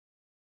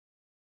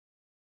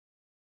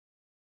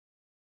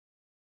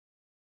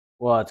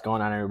What's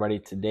going on, everybody?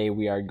 Today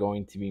we are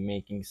going to be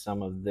making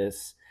some of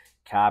this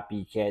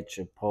Copycat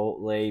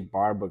Chipotle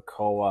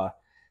Barbacoa.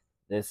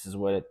 This is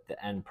what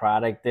the end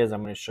product is.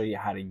 I'm going to show you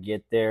how to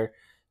get there.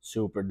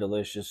 Super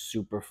delicious,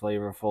 super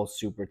flavorful,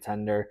 super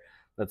tender.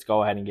 Let's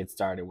go ahead and get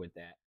started with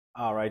that.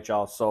 All right,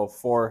 y'all. So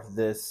for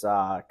this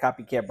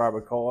Copycat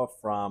Barbacoa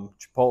from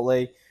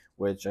Chipotle,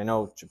 which I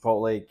know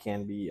Chipotle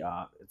can be,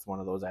 it's one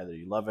of those either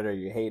you love it or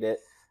you hate it.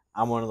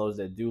 I'm one of those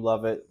that do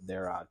love it.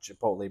 Their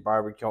Chipotle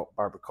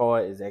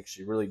barbacoa is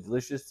actually really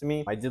delicious to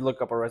me. I did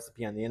look up a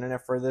recipe on the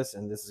internet for this,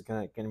 and this is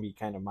gonna be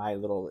kind of my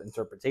little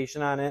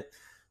interpretation on it.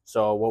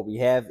 So what we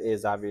have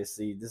is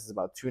obviously this is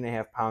about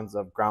 2.5 pounds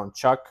of ground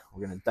chuck.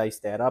 We're gonna dice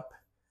that up.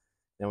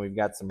 Then we've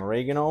got some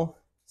oregano,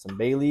 some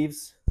bay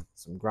leaves,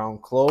 some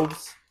ground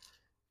cloves.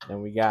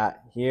 Then we got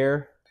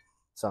here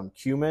some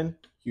cumin,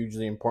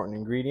 hugely important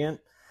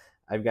ingredient.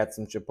 I've got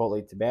some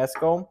Chipotle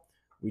Tabasco.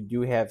 We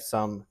do have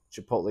some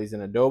Chipotles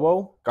in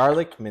adobo,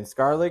 garlic, minced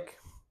garlic,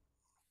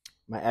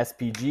 my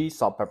SPG,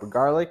 salt, pepper,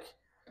 garlic,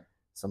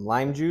 some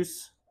lime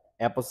juice,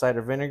 apple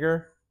cider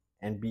vinegar,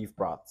 and beef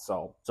broth.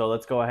 So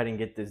let's go ahead and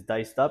get this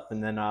diced up,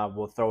 and then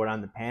we'll throw it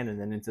on the pan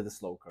and then into the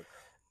slow cooker.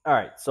 All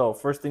right, so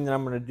first thing that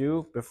I'm going to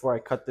do before I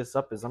cut this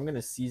up is I'm going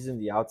to season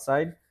the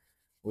outside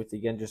with,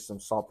 again, just some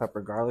salt,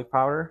 pepper, garlic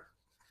powder.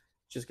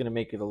 Just going to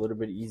make it a little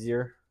bit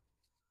easier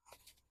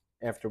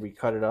after we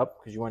cut it up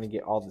because you want to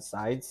get all the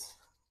sides.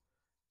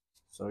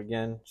 So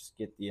again, just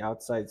get the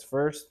outsides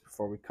first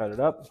before we cut it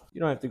up. You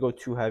don't have to go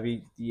too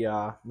heavy. The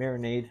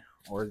marinade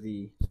or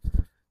the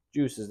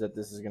juices that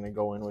this is going to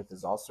go in with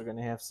is also going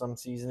to have some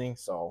seasoning.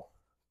 So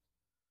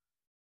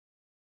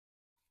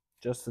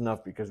just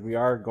enough, because we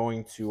are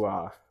going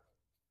to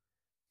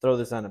throw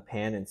this on a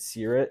pan and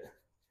sear it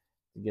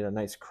to get a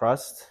nice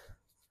crust.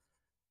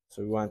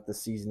 So we want the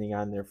seasoning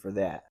on there for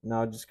that.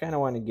 Now just kind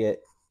of want to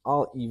get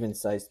all even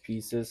sized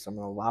pieces. So I'm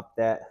going to lop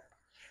that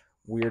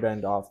weird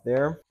end off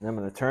there. And I'm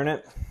going to turn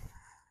it,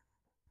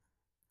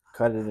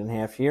 cut it in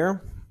half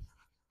here.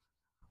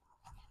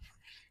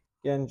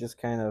 Again,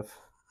 just kind of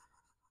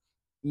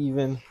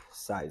even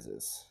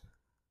sizes.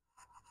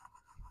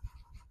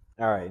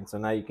 All right, and so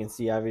now you can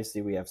see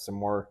obviously we have some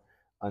more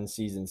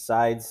unseasoned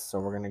sides, so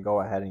we're going to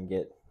go ahead and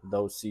get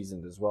those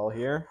seasoned as well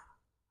here.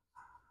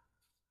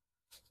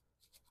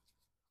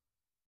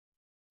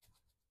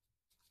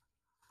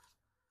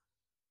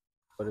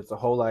 But it's a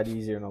whole lot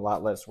easier and a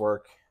lot less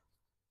work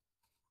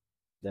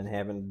than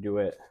having to do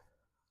it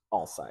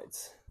all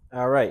sides.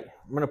 All right,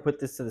 I'm going to put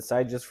this to the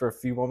side just for a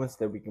few moments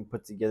so that we can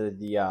put together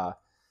the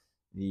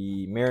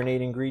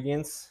marinade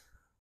ingredients.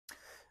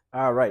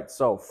 All right,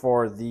 so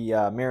for the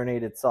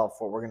marinade itself,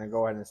 what we're going to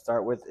go ahead and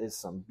start with is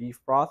some beef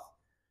broth.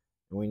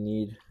 We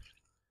need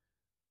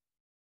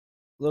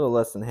a little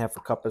less than half a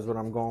cup is what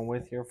I'm going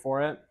with here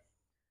for it.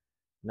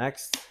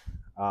 Next,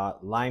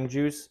 lime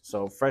juice.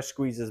 So fresh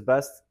squeeze is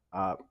best.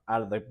 Out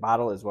of the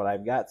bottle is what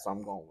I've got, so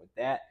I'm going with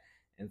that.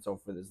 And so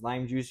for this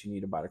lime juice, you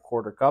need about a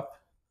quarter cup.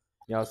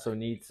 You also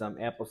need some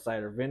apple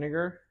cider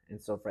vinegar.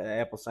 And so for the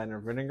apple cider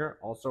vinegar,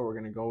 also we're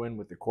going to go in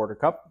with a quarter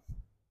cup.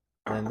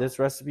 And this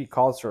recipe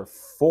calls for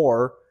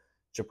 4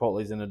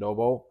 Chipotles in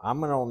adobo. I'm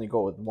going to only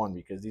go with 1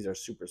 because these are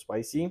super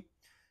spicy.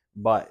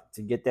 But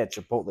to get that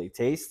Chipotle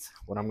taste,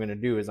 what I'm going to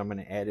do is I'm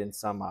going to add in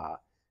some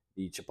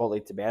the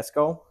Chipotle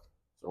Tabasco.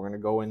 So we're going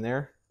to go in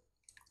there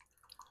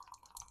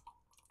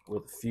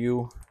with a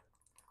few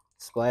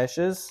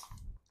splashes.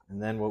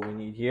 And then what we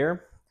need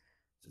here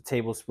is a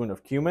tablespoon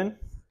of cumin.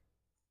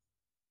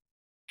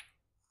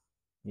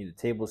 Need a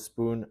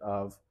tablespoon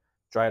of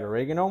dried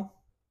oregano.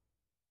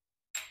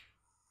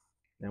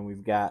 Then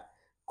we've got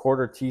a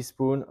 1/4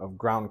 teaspoon of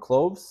ground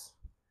cloves.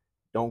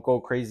 Don't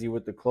go crazy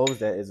with the cloves.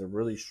 That is a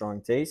really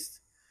strong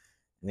taste.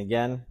 And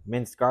again,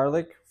 minced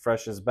garlic,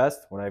 fresh is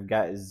best. What I've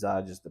got is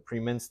just the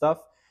pre-minced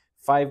stuff.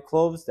 5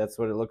 cloves, that's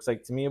what it looks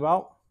like to me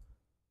about.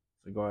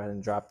 So go ahead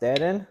and drop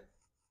that in.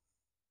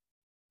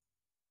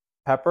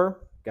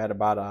 Pepper, got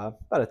about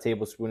a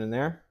tablespoon in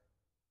there.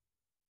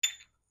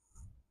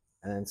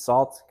 And then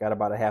salt, got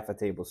about a half a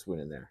tablespoon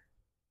in there.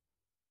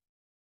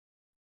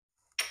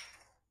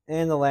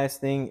 And the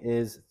last thing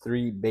is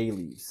 3 bay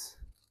leaves.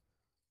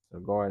 So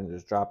go ahead and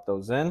just drop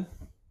those in.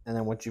 And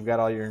then once you've got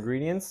all your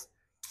ingredients,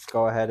 just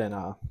go ahead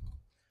and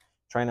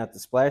try not to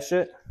splash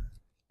it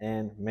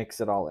and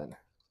mix it all in.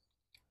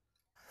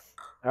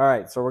 All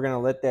right, so we're going to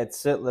let that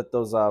sit, let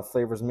those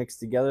flavors mix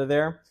together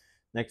there.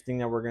 Next thing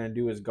that we're going to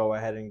do is go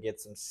ahead and get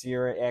some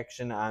sear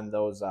action on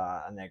those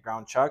on that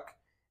ground chuck.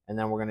 And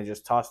then we're going to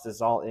just toss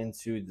this all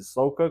into the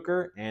slow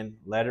cooker and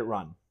let it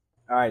run.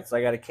 All right, so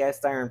I got a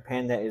cast iron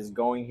pan that is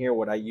going here.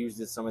 What I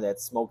used is some of that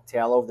smoked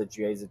tallow that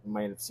you guys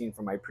might have seen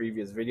from my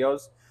previous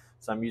videos.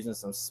 So I'm using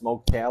some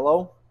smoked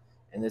tallow,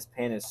 and this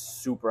pan is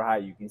super high.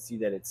 You can see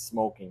that it's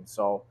smoking.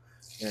 So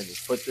I'm going to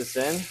just put this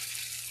in,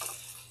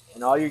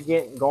 and all you're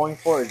getting going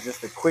for is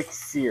just a quick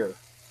sear.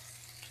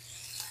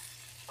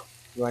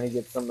 You want to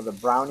get some of the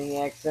browning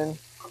action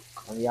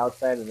on the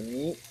outside of the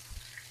meat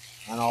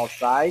on all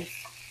sides.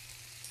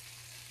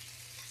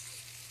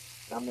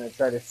 I'm going to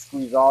try to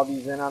squeeze all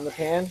these in on the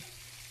pan.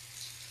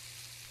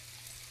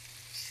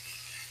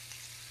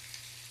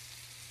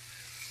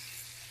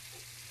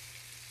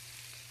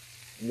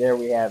 And there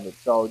we have it.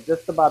 So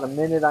just about a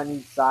minute on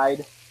each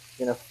side.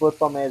 Gonna flip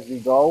them as we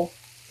go,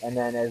 and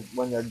then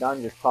when they're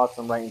done, just toss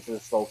them right into the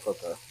slow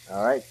cooker.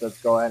 All right, so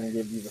let's go ahead and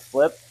give these a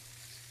flip.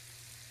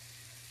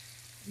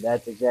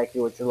 That's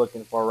exactly what you're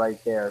looking for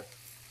right there.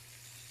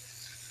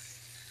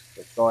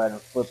 Let's go ahead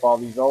and flip all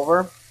these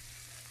over.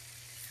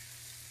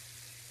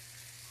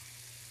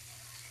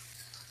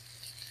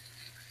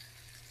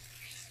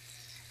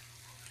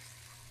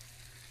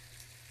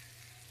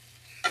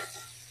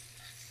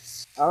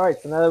 All right,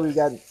 so now that we've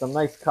got some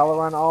nice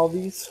color on all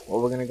these,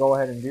 what we're going to go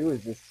ahead and do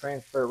is just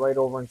transfer it right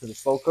over into the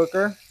slow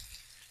cooker.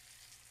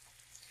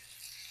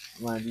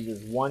 I'm going to do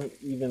just one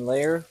even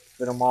layer,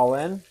 fit them all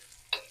in.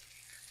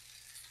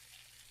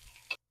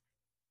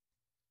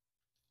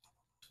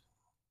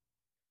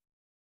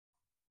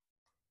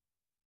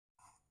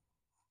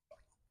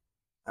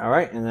 All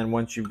right, and then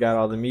once you've got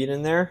all the meat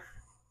in there,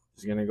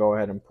 just going to go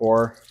ahead and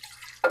pour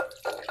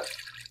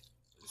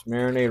this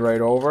marinade right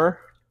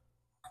over.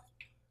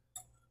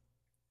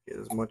 Get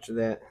as much of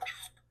that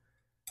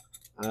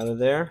out of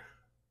there.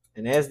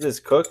 And as this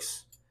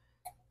cooks,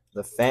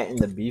 the fat in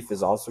the beef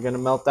is also going to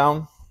melt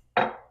down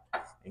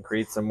and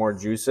create some more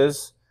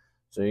juices.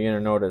 So you're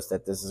going to notice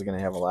that this is going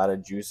to have a lot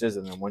of juices.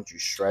 And then once you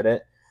shred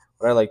it,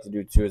 what I like to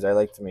do too is I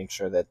like to make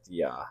sure that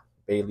the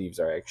bay leaves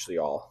are actually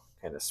all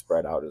kind of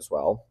spread out as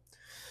well.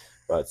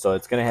 But so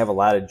it's going to have a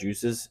lot of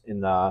juices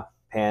in the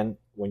pan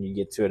when you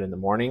get to it in the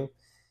morning.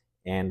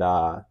 And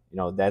you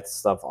know, that's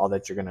stuff all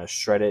that you're going to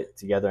shred it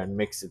together and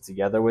mix it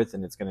together with,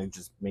 and it's going to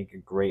just make a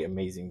great,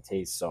 amazing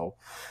taste. So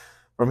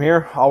from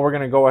here, all we're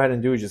going to go ahead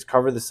and do is just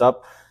cover this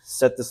up,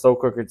 set the slow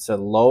cooker to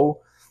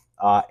low.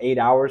 8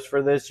 hours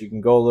for this. You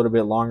can go a little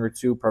bit longer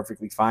too,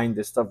 perfectly fine.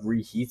 This stuff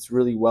reheats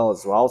really well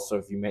as well. So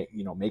if you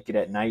make it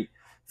at night,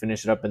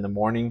 finish it up in the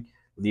morning,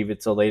 leave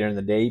it till later in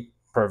the day,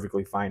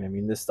 perfectly fine. I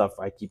mean, this stuff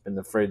I keep in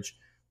the fridge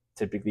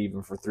typically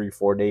even for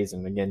 3-4 days,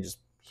 and again, just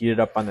heat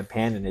it up on the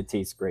pan and it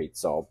tastes great.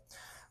 So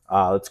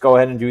let's go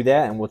ahead and do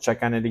that, and we'll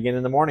check on it again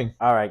in the morning.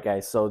 All right,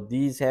 guys, so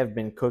these have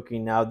been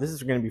cooking now. This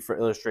is going to be for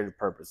illustrative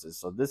purposes.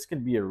 So this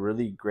could be a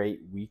really great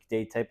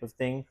weekday type of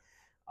thing.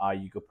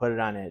 You could put it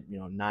on at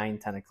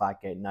 9-10 o'clock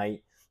at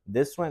night.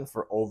 This went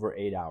for over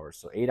 8 hours.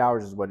 So 8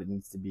 hours is what it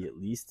needs to be at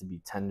least to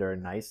be tender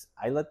and nice.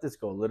 I let this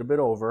go a little bit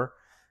over,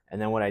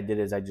 and then what I did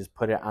is I just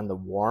put it on the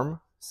warm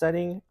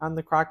setting on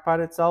the crock pot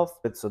itself.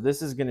 So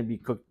this is going to be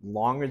cooked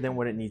longer than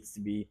what it needs to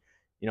be.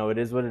 It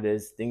is what it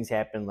is. Things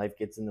happen. Life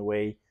gets in the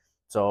way.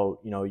 So,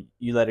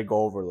 you let it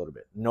go over a little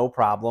bit. No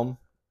problem.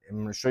 I'm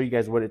going to show you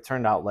guys what it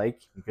turned out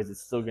like because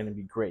it's still going to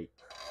be great.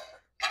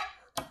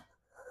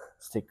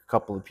 Let's take a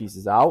couple of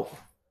pieces out.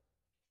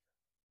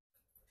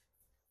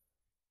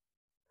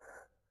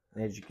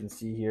 And as you can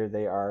see here,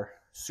 they are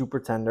super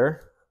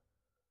tender.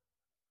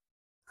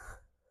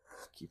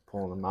 Just keep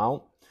pulling them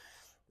out.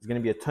 There's going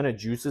to be a ton of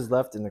juices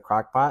left in the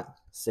crock pot.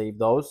 Save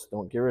those.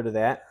 Don't get rid of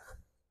that.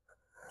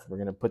 So we're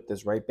going to put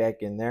this right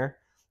back in there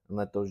and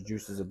let those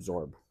juices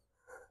absorb.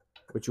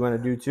 What you want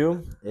to do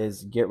too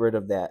is get rid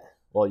of that.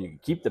 Well, you can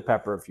keep the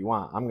pepper if you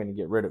want. I'm going to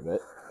get rid of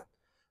it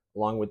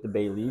along with the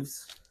bay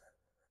leaves.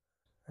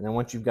 And then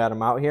once you've got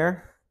them out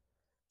here,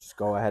 just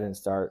go ahead and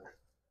start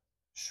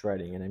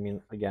shredding. And I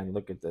mean, again,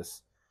 look at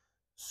this.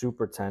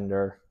 Super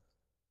tender,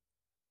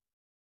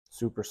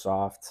 super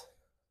soft,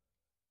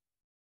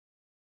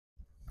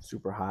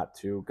 super hot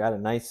too. Got a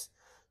nice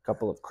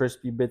couple of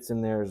crispy bits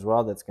in there as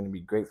well. That's going to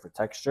be great for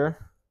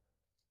texture.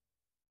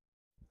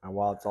 And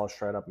while it's all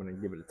shredded up, I'm going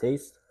to give it a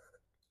taste.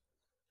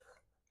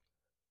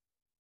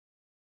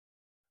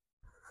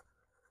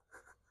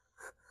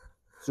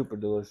 Super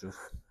delicious.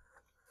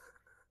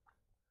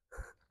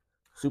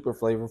 Super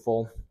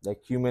flavorful.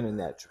 That cumin and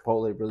that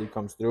chipotle really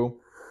comes through.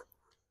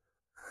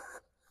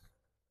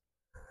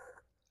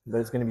 But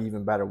it's going to be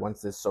even better once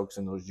this soaks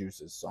in those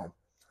juices. So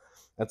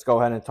let's go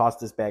ahead and toss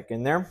this back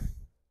in there.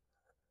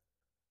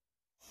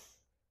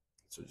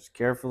 So just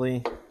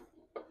carefully,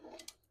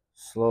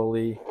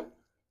 slowly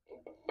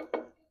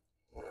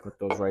put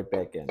those right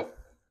back in.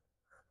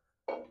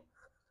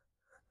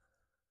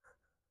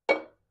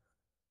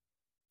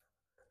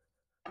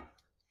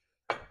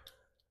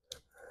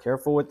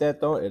 Careful with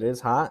that though, it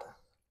is hot.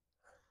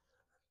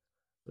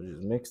 So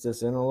just mix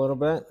this in a little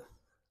bit.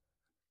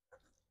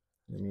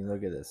 I mean,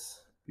 look at this.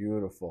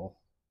 Beautiful,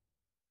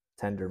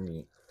 tender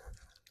meat.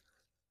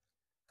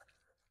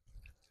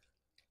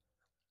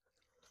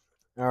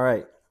 All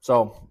right,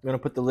 so I'm gonna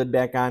put the lid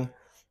back on.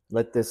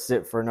 Let this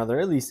sit for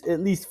another at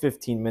least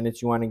 15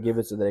 minutes. You want to give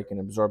it so that it can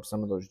absorb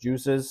some of those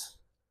juices.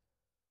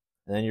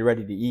 And then you're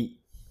ready to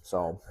eat.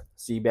 So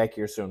see you back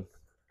here soon.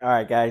 All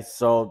right, guys,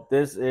 so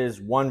this is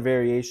one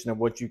variation of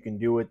what you can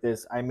do with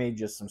this. I made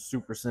just some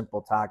super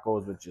simple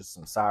tacos with just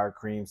some sour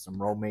cream,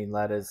 some romaine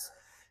lettuce,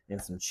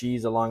 and some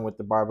cheese along with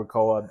the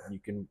barbacoa. You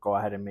can go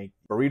ahead and make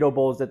burrito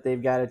bowls that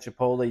they've got at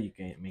Chipotle. You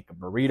can make a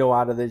burrito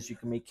out of this. You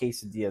can make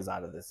quesadillas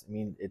out of this. I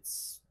mean,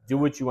 it's do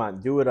what you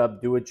want. Do it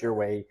up. Do it your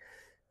way.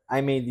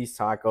 I made these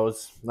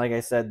tacos. Like I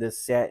said, this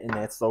sat in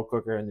that slow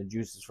cooker and the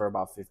juices for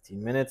about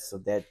 15 minutes, so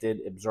that did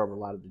absorb a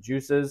lot of the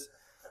juices.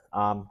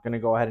 I'm going to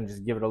go ahead and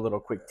just give it a little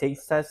quick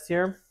taste test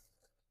here.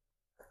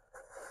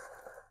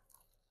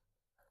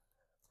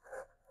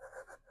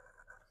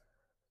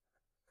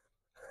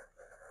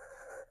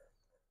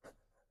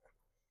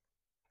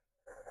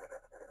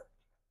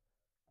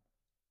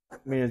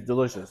 I mean, it's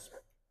delicious,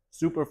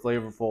 super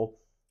flavorful,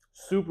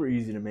 super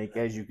easy to make,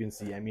 as you can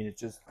see. I mean, it's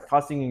just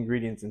tossing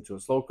ingredients into a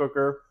slow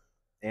cooker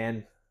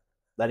and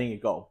letting it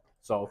go.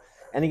 So,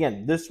 and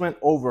again, this went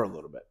over a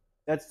little bit.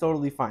 That's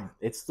totally fine.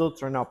 It still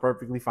turned out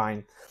perfectly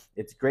fine.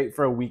 It's great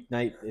for a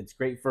weeknight. It's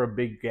great for a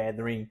big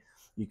gathering.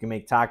 You can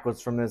make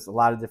tacos from this, a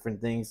lot of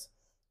different things.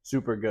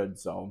 Super good.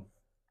 So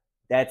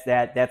that's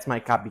that. That's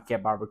my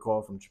copycat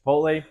barbacoa from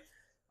Chipotle.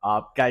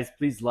 Guys,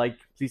 please like,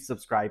 please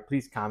subscribe,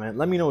 please comment.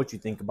 Let me know what you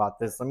think about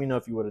this. Let me know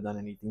if you would have done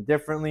anything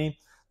differently.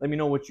 Let me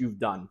know what you've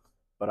done.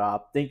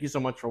 But thank you so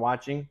much for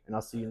watching, and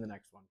I'll see you in the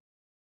next one.